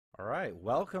right,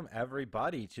 welcome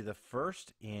everybody to the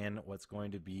first in what's going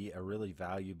to be a really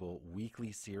valuable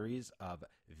weekly series of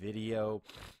video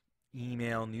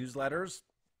email newsletters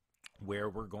where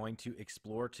we're going to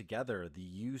explore together the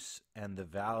use and the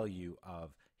value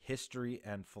of history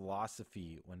and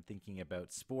philosophy when thinking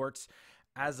about sports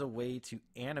as a way to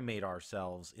animate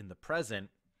ourselves in the present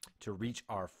to reach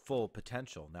our full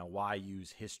potential. Now, why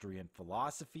use history and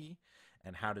philosophy,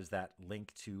 and how does that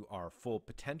link to our full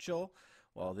potential?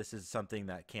 Well, this is something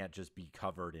that can't just be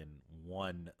covered in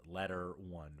one letter,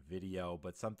 one video,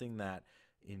 but something that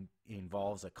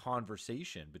involves a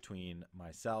conversation between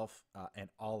myself and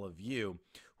all of you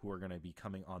who are going to be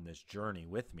coming on this journey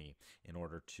with me in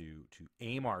order to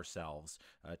aim ourselves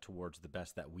towards the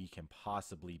best that we can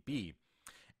possibly be.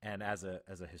 And as a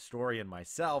historian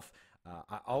myself,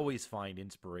 I always find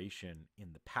inspiration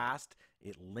in the past.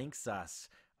 It links us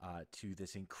to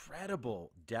this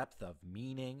incredible depth of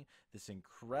meaning, this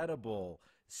incredible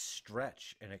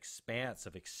stretch and expanse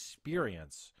of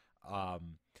experience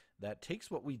that takes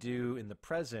what we do in the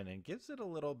present and gives it a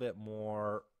little bit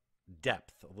more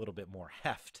depth, a little bit more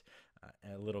heft,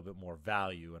 and a little bit more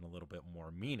value and a little bit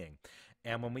more meaning.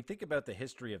 And when we think about the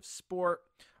history of sport,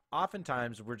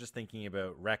 oftentimes we're just thinking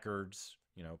about records,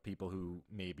 people who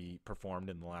maybe performed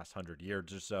in the last 100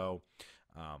 years or so,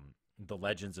 the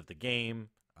legends of the game,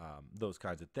 those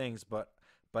kinds of things. But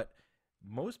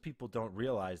most people don't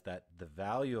realize that the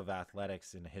value of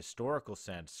athletics in a historical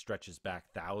sense stretches back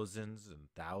thousands and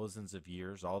thousands of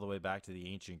years, all the way back to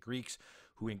the ancient Greeks,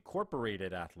 who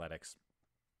incorporated athletics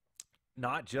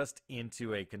not just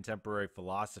into a contemporary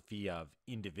philosophy of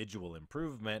individual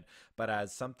improvement, but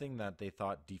as something that they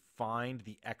thought defined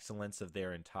the excellence of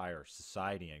their entire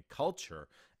society and culture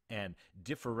and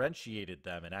differentiated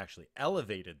them and actually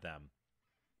elevated them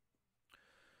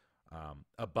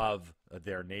above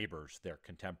their neighbors, their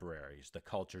contemporaries, the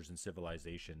cultures and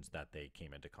civilizations that they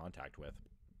came into contact with.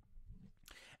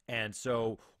 And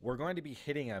so we're going to be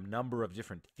hitting a number of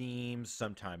different themes,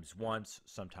 sometimes once,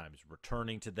 sometimes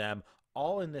returning to them,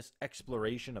 all in this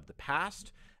exploration of the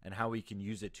past and how we can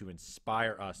use it to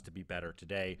inspire us to be better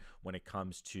today when it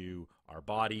comes to our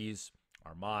bodies,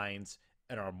 our minds,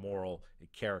 and our moral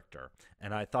character.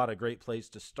 And I thought a great place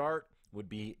to start would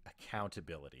be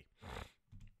accountability.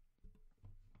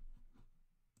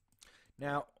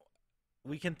 Now,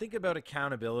 we can think about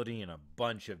accountability in a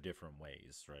bunch of different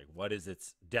ways, right? What is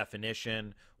its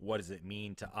definition? What does it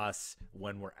mean to us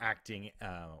when we're acting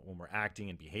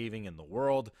and behaving in the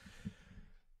world?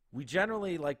 We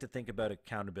generally like to think about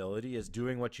accountability as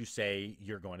doing what you say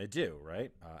you're going to do,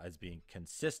 right? As being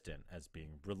consistent, as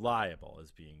being reliable, as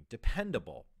being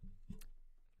dependable,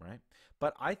 right?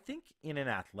 But I think in an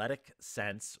athletic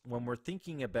sense, when we're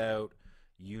thinking about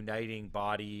uniting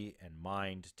body and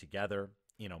mind together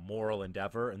in a moral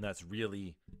endeavor, and that's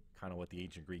really kind of what the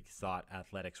ancient Greeks thought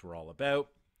athletics were all about,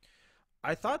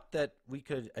 I thought that we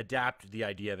could adapt the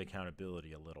idea of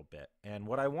accountability a little bit. And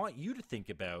what I want you to think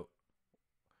about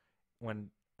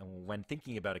when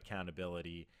thinking about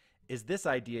accountability is this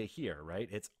idea here, right?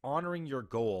 It's honoring your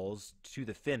goals to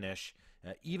the finish,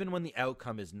 even when the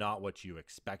outcome is not what you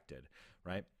expected,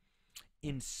 right?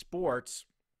 In sports,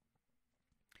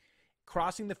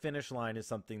 crossing the finish line is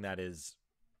something that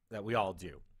we all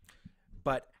do,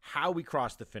 but how we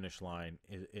cross the finish line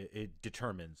it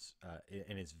determines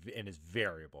and is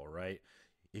variable, right?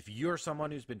 If you're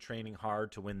someone who's been training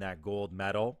hard to win that gold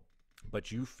medal,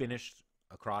 but you finished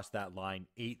across that line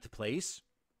 8th place,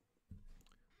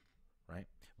 right,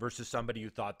 versus somebody who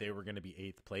thought they were going to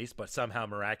be 8th place but somehow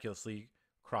miraculously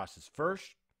crosses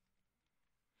first,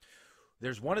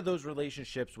 there's one of those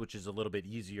relationships which is a little bit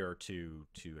easier to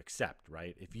accept,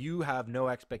 right? If you have no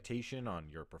expectation on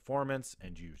your performance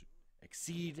and you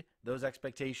exceed those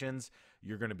expectations,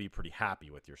 you're going to be pretty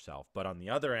happy with yourself. But on the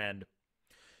other end,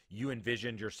 you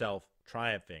envisioned yourself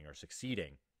triumphing or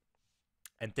succeeding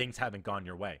and things haven't gone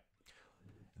your way.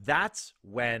 That's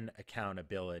when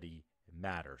accountability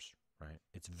matters, right?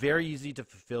 It's very easy to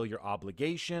fulfill your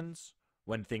obligations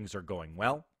when things are going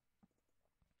well.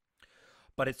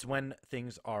 But it's when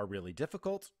things are really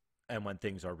difficult and when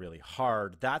things are really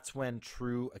hard, that's when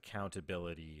true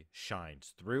accountability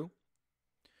shines through.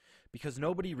 Because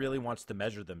nobody really wants to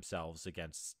measure themselves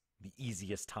against the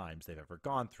easiest times they've ever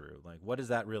gone through. Like, what has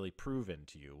that really proven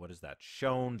to you? What has that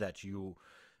shown that you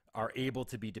are able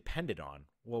to be depended on?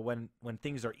 Well, when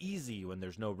things are easy, when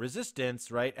there's no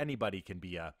resistance, right? Anybody can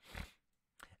be a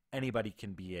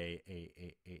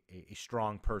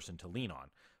strong person to lean on.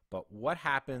 But what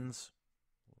happens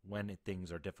when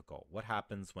things are difficult? What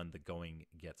happens when the going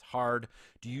gets hard?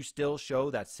 Do you still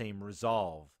show that same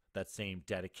resolve, that same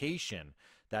dedication,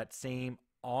 that same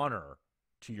honor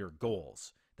to your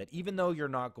goals, that even though you're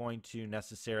not going to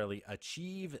necessarily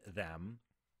achieve them,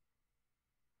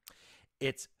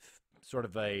 it's sort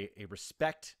of a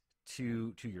respect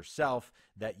to yourself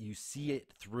that you see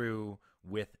it through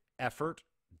with effort,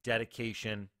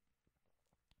 dedication,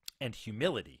 and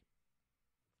humility,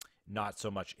 not so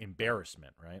much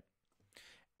embarrassment, right?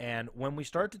 And when we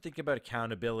start to think about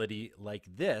accountability like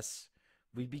this,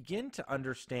 we begin to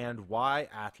understand why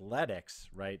athletics,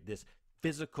 right, this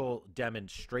physical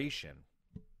demonstration,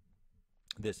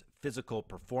 this physical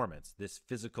performance, this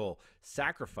physical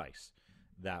sacrifice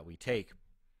that we take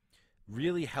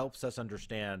really helps us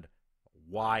understand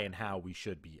why and how we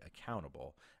should be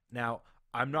accountable. Now,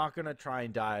 I'm not going to try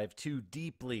and dive too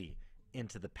deeply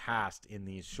into the past in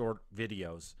these short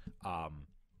videos.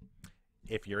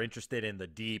 If you're interested in the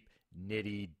deep,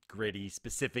 nitty gritty,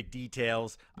 specific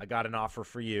details, I got an offer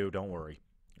for you. Don't worry.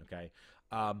 Okay.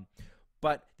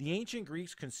 But the ancient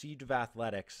Greeks conceived of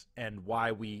athletics, and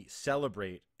why we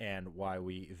celebrate and why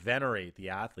we venerate the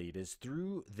athlete is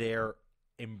through their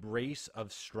embrace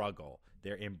of struggle,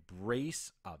 their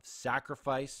embrace of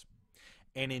sacrifice.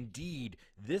 And indeed,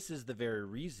 this is the very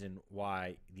reason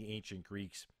why the ancient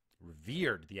Greeks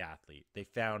revered the athlete. They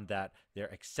found that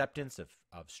their acceptance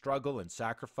of struggle and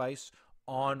sacrifice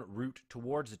en route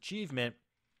towards achievement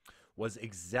was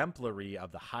exemplary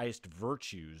of the highest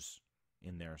virtues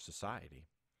in their society.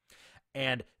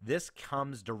 And this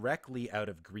comes directly out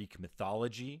of Greek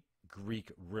mythology,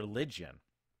 Greek religion.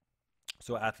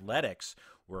 So athletics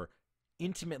were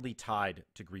intimately tied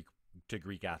to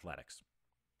Greek athletics.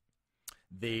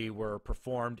 They were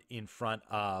performed in front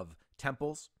of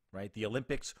temples, right? The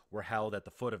Olympics were held at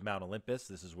the foot of Mount Olympus.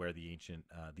 This is where the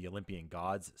Olympian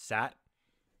gods sat.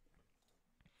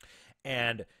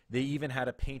 And they even had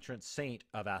a patron saint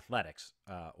of athletics,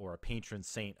 or a patron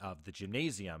saint of the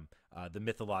gymnasium, the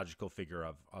mythological figure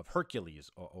of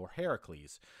Hercules or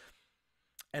Heracles.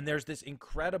 And there's this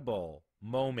incredible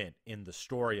moment in the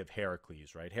story of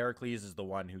Heracles, right? Heracles is the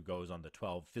one who goes on the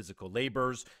 12 physical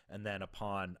labors, and then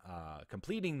upon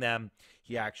completing them,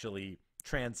 he actually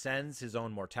transcends his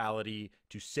own mortality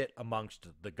to sit amongst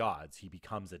the gods. He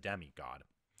becomes a demigod.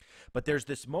 But there's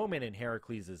this moment in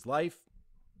Heracles' life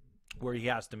where he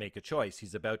has to make a choice.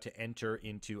 He's about to enter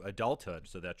into adulthood,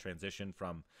 so that transition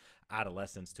from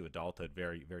adolescence to adulthood,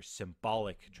 very, very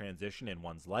symbolic transition in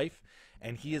one's life.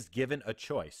 And he is given a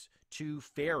choice. Two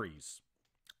fairies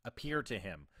appear to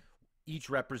him, each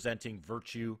representing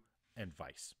virtue and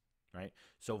vice, right?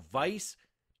 So vice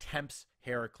tempts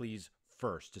Heracles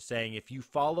first to saying, if you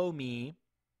follow me,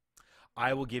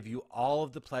 I will give you all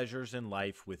of the pleasures in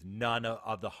life with none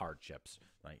of the hardships.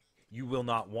 Like, you will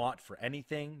not want for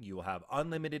anything. You will have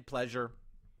unlimited pleasure,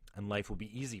 and life will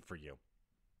be easy for you.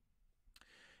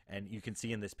 And you can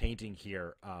see in this painting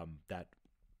here that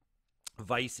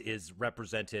vice is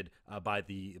represented by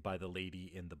the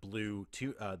lady in the blue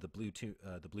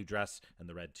dress and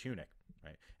the red tunic,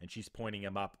 right? And she's pointing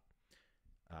him up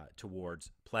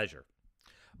towards pleasure.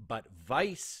 But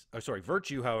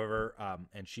virtue, however,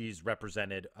 and she's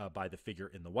represented by the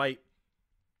figure in the white.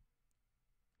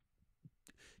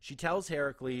 She tells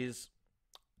Heracles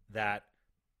that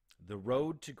the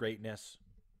road to greatness,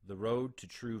 the road to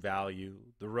true value,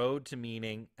 the road to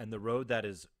meaning, and the road that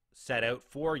is set out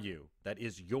for you, that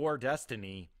is your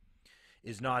destiny,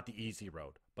 is not the easy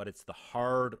road, but it's the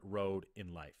hard road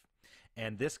in life.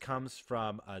 And this comes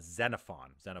from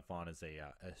Xenophon. Xenophon is a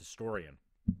historian,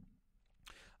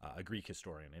 a Greek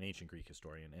historian, an ancient Greek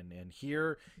historian. And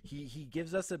here he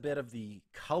gives us a bit of the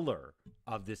color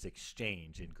of this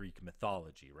exchange in Greek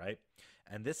mythology, right?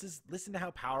 And listen to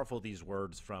how powerful these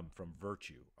words from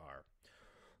virtue are.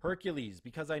 Hercules,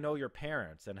 because I know your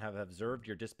parents and have observed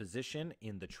your disposition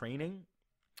in the training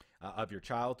of your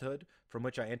childhood, from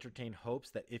which I entertain hopes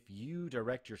that if you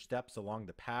direct your steps along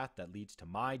the path that leads to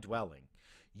my dwelling,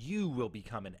 you will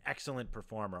become an excellent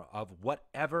performer of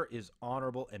whatever is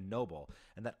honorable and noble,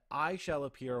 and that I shall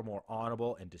appear more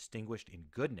honorable and distinguished in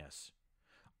goodness.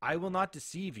 I will not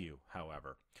deceive you,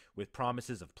 however, with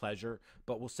promises of pleasure,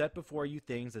 but will set before you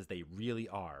things as they really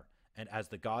are, and as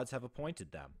the gods have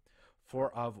appointed them.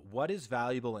 For of what is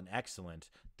valuable and excellent,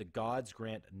 the gods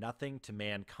grant nothing to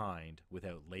mankind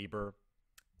without labor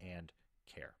and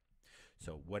care.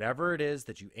 So whatever it is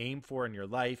that you aim for in your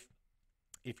life,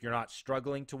 if you're not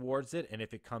struggling towards it, and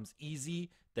if it comes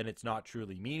easy, then it's not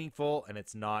truly meaningful, and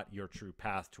it's not your true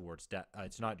path towards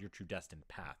it's not your true destined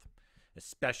path,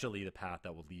 especially the path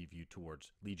that will lead you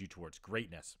towards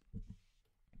greatness.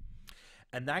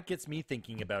 And that gets me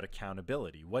thinking about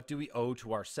accountability. What do we owe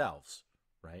to ourselves,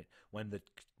 right? When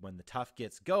the tough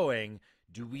gets going,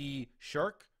 do we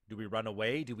shirk? Do we run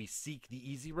away? Do we seek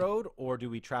the easy road? Or do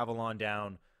we travel on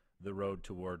down the road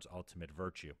towards ultimate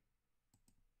virtue?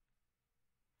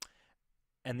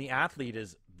 And the athlete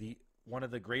is one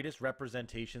of the greatest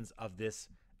representations of this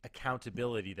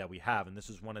accountability that we have. And this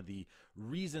is one of the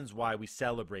reasons why we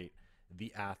celebrate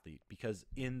the athlete, because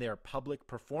in their public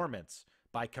performance,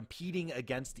 by competing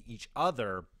against each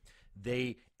other,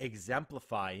 they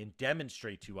exemplify and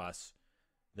demonstrate to us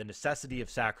the necessity of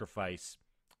sacrifice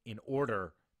in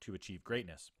order to achieve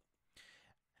greatness.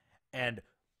 And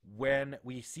when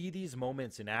we see these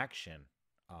moments in action,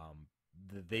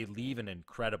 they leave an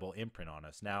incredible imprint on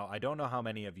us. Now, I don't know how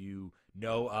many of you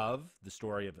know of the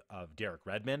story of Derek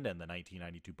Redmond and the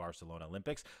 1992 Barcelona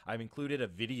Olympics. I've included a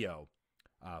video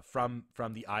from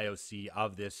the IOC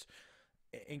of this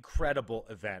incredible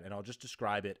event, and I'll just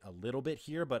describe it a little bit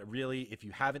here. But really, if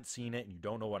you haven't seen it and you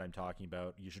don't know what I'm talking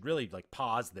about, you should really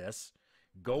pause this,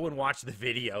 go and watch the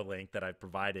video link that I've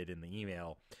provided in the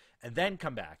email, and then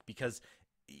come back, because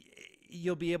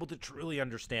you'll be able to truly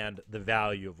understand the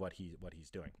value of what he's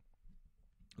doing.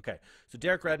 Okay, so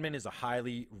Derek Redmond is a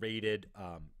highly rated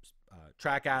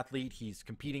track athlete. He's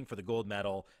competing for the gold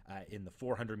medal in the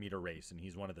 400-meter race, and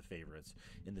he's one of the favorites.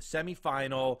 In the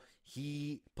semifinal,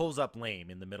 he pulls up lame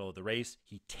in the middle of the race.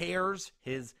 He tears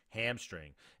his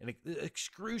hamstring, and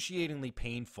excruciatingly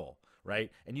painful,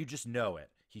 right? And you just know it.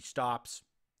 He stops.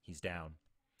 He's down.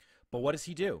 But what does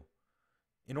he do?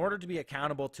 In order to be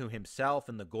accountable to himself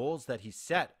and the goals that he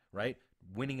set, right,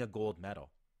 winning a gold medal,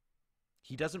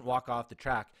 he doesn't walk off the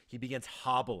track. He begins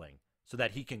hobbling so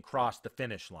that he can cross the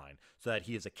finish line, so that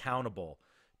he is accountable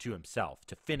to himself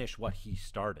to finish what he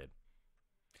started.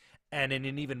 And in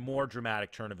an even more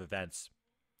dramatic turn of events,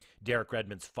 Derek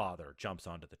Redmond's father jumps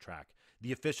onto the track.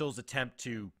 The officials attempt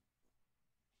to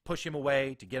push him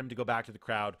away, to get him to go back to the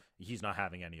crowd. He's not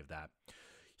having any of that.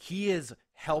 He is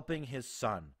helping his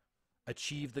son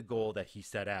achieve the goal that he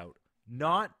set out,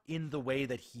 not in the way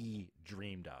that he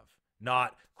dreamed of,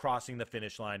 not crossing the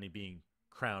finish line and being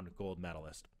crowned gold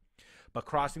medalist, but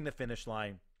crossing the finish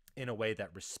line in a way that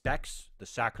respects the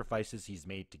sacrifices he's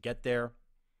made to get there,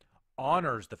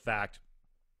 honors the fact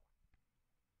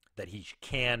that he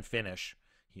can finish,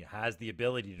 he has the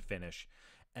ability to finish,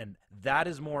 and that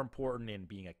is more important in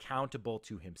being accountable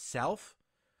to himself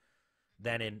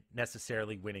than in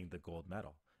necessarily winning the gold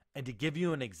medal. And to give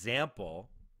you an example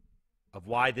of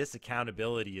why this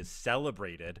accountability is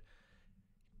celebrated,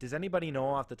 does anybody know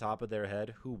off the top of their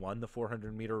head who won the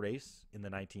 400-meter race in the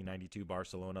 1992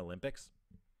 Barcelona Olympics?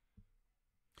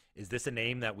 Is this a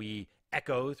name that we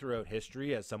echo throughout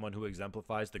history as someone who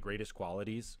exemplifies the greatest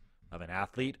qualities of an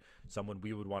athlete, someone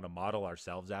we would want to model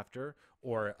ourselves after,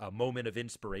 or a moment of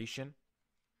inspiration?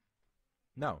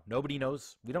 No, nobody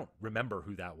knows. We don't remember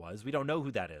who that was. We don't know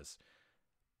who that is.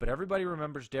 But everybody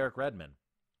remembers Derek Redmond.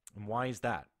 And why is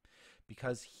that?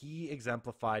 Because he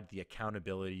exemplified the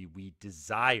accountability we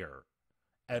desire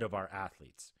out of our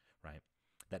athletes, right?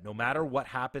 That no matter what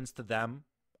happens to them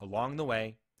along the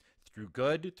way, through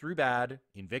good, through bad,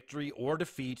 in victory or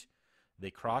defeat,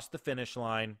 they cross the finish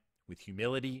line with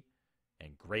humility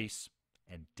and grace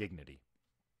and dignity.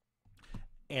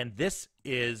 And this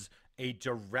is a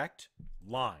direct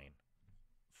line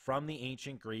from the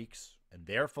ancient Greeks and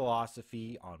their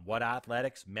philosophy on what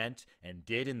athletics meant and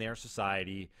did in their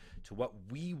society to what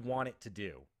we want it to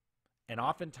do. And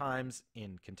oftentimes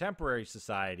in contemporary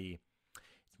society,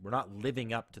 we're not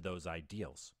living up to those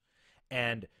ideals.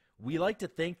 And we like to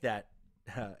think that,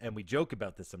 and we joke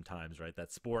about this sometimes, right,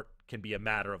 that sport can be a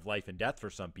matter of life and death for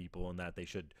some people and that they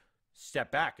should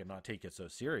step back and not take it so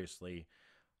seriously.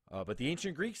 But the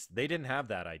ancient Greeks, they didn't have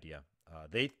that idea.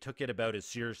 They took it about as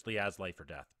seriously as life or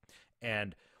death.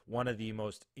 And one of the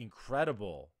most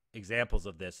incredible examples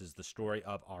of this is the story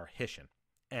of Arhicchion.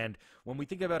 And when we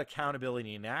think about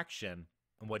accountability in action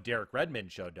and what Derek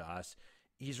Redmond showed to us,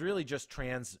 he's really just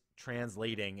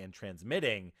translating and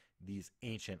transmitting these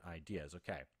ancient ideas.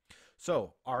 Okay,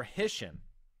 so Arhicchion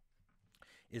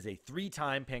is a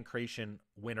 3-time pancration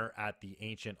winner at the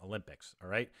ancient Olympics, all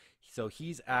right? So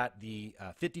he's at the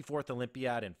 54th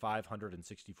Olympiad in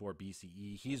 564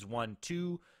 BCE. He's won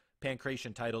 2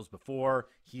 pancration titles before.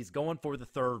 He's going for the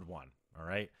 3rd one, all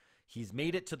right? He's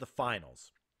made it to the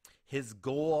finals. His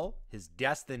goal, his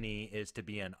destiny is to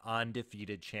be an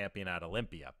undefeated champion at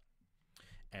Olympia.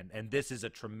 And this is a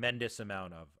tremendous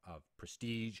amount of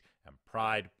prestige and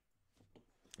pride,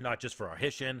 not just for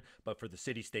Arhicchion, but for the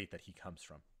city-state that he comes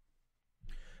from.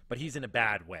 But he's in a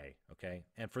bad way, okay?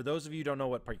 And for those of you who don't know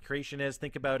what pancration is,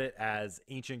 think about it as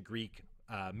ancient Greek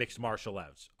mixed martial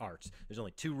arts. There's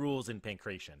only 2 rules in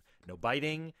pancration: no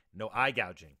biting, no eye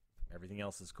gouging. Everything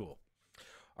else is cool.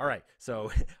 All right,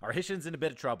 so Arhicchion's in a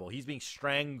bit of trouble. He's being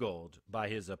strangled by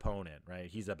his opponent, right?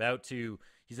 He's about to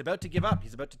give up.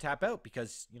 He's about to tap out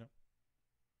because,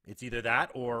 it's either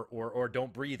that or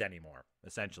don't breathe anymore,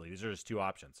 essentially. These are just two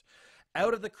options.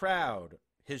 Out of the crowd,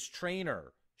 his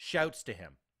trainer shouts to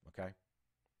him, okay?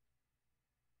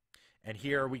 And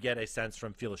here we get a sense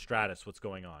from Philostratus what's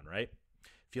going on, right?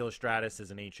 Philostratus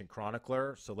is an ancient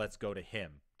chronicler, so let's go to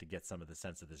him to get some of the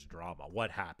sense of this drama.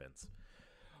 What happens?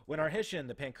 When Arhicchion,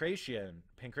 the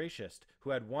pancratiast,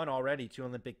 who had won already 2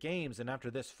 Olympic Games and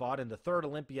after this fought in the 3rd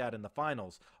Olympiad in the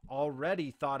finals, already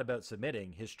thought about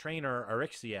submitting, his trainer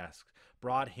Arhicchion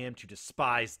brought him to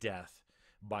despise death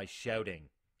by shouting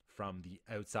from the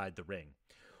outside the ring.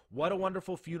 What a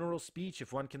wonderful funeral speech,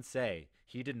 if one can say.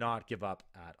 He did not give up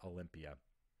at Olympia.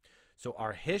 So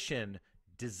Arhicchion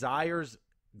desires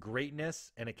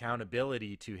greatness and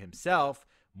accountability to himself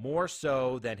more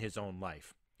so than his own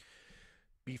life.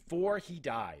 Before he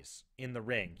dies in the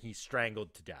ring, he's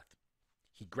strangled to death.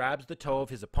 He grabs the toe of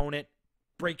his opponent,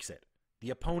 breaks it. The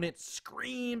opponent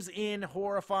screams in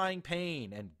horrifying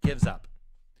pain and gives up.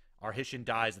 Arhicchion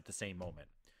dies at the same moment.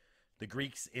 The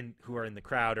Greeks who are in the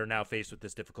crowd are now faced with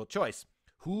this difficult choice.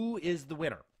 Who is the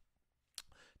winner?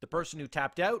 The person who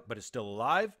tapped out but is still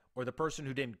alive, or the person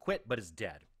who didn't quit but is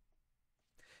dead?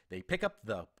 They pick up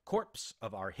the corpse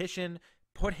of Arhicchion,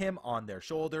 put him on their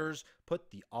shoulders, put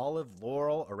the olive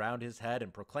laurel around his head,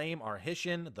 and proclaim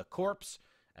Arhicchion, the corpse,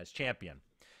 as champion.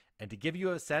 And to give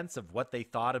you a sense of what they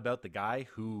thought about the guy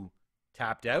who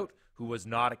tapped out, who was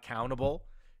not accountable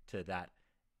to that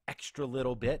extra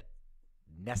little bit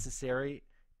necessary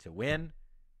to win,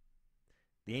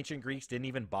 the ancient Greeks didn't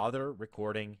even bother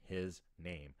recording his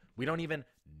name. We don't even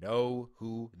know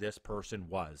who this person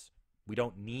was. We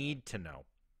don't need to know.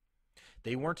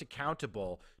 They weren't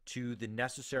accountable to the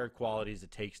necessary qualities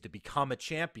it takes to become a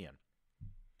champion.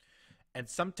 And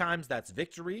sometimes that's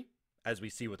victory, as we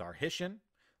see with Arhicchion.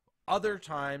 Other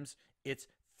times it's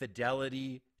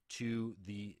fidelity to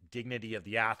the dignity of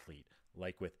the athlete,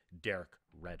 like with Derek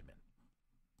Redmond.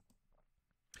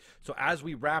 So as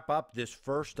we wrap up this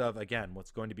first of, again, what's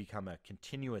going to become a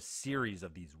continuous series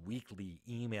of these weekly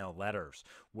email letters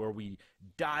where we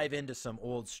dive into some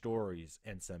old stories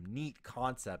and some neat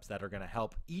concepts that are going to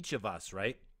help each of us,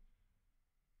 right,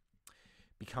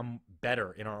 become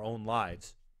better in our own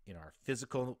lives, in our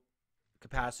physical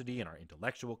capacity, in our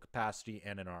intellectual capacity,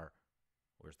 and in our,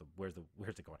 where's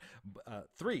it going?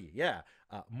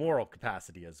 Moral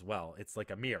capacity as well. It's like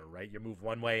a mirror, right? You move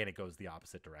one way and it goes the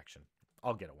opposite direction.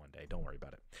 I'll get it one day. Don't worry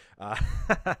about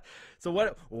it. So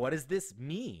what does this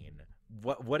mean?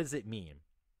 What does it mean?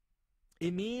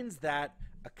 It means that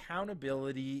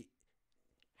accountability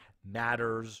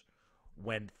matters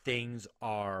when things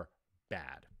are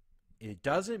bad. It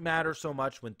doesn't matter so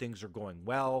much when things are going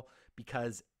well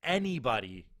because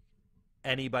anybody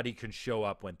can show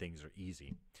up when things are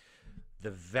easy.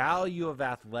 The value of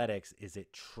athletics is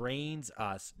it trains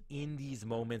us in these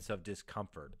moments of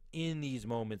discomfort, in these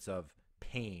moments of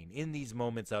pain, in these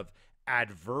moments of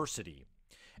adversity.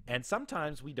 And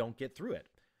sometimes we don't get through it,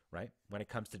 right? When it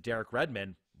comes to Derek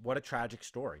Redmond, what a tragic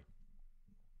story.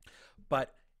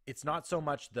 But it's not so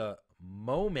much the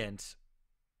moment,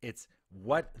 it's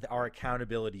what our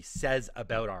accountability says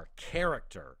about our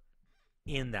character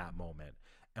in that moment.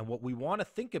 And what we want to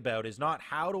think about is not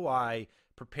how do I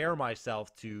prepare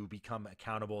myself to become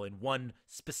accountable in one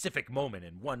specific moment,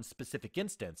 in one specific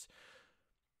instance,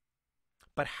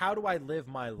 but how do I live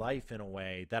my life in a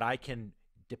way that I can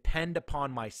depend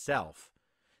upon myself,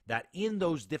 that in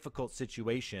those difficult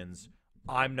situations,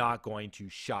 I'm not going to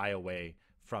shy away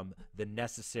from the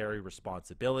necessary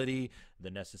responsibility, the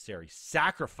necessary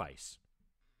sacrifice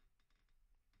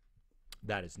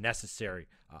that is necessary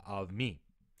of me.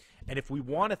 And if we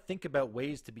want to think about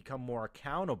ways to become more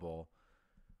accountable,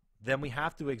 then we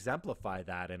have to exemplify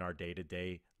that in our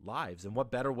day-to-day lives. And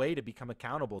what better way to become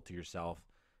accountable to yourself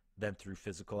than through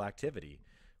physical activity,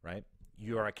 right?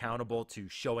 You are accountable to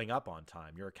showing up on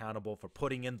time. You're accountable for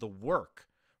putting in the work,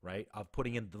 right? Of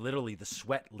putting in literally the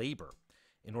sweat labor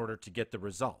in order to get the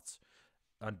results.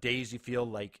 On days you feel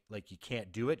like you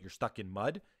can't do it, you're stuck in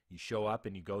mud, you show up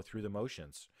and you go through the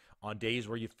motions. On days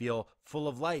where you feel full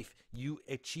of life, you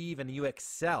achieve and you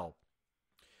excel.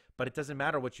 But it doesn't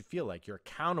matter what you feel like. You're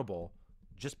accountable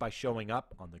just by showing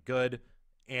up on the good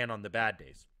and on the bad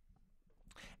days.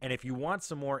 And if you want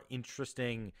some more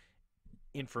interesting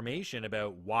information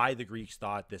about why the Greeks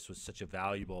thought this was such a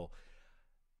valuable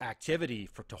activity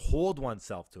to hold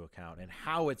oneself to account and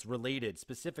how it's related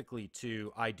specifically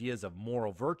to ideas of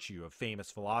moral virtue of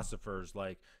famous philosophers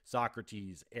like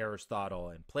Socrates, Aristotle,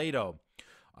 and Plato,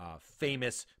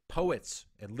 famous poets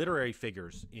and literary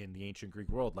figures in the ancient Greek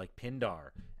world, like Pindar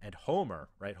and Homer,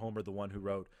 right? Homer, the one who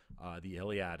wrote the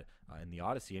Iliad and the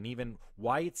Odyssey, and even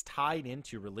why it's tied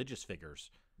into religious figures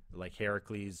like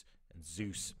Hercules and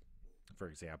Zeus, for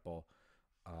example.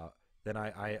 Then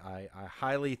I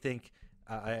highly think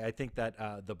I think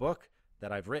that the book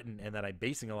that I've written and that I'm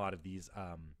basing a lot of these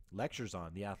lectures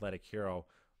on, The Athletic Hero,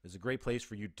 is a great place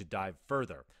for you to dive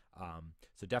further.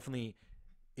 So definitely,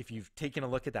 if you've taken a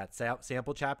look at that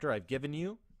sample chapter I've given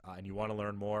you and you want to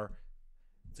learn more,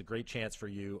 it's a great chance for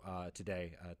you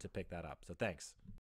today to pick that up. So thanks.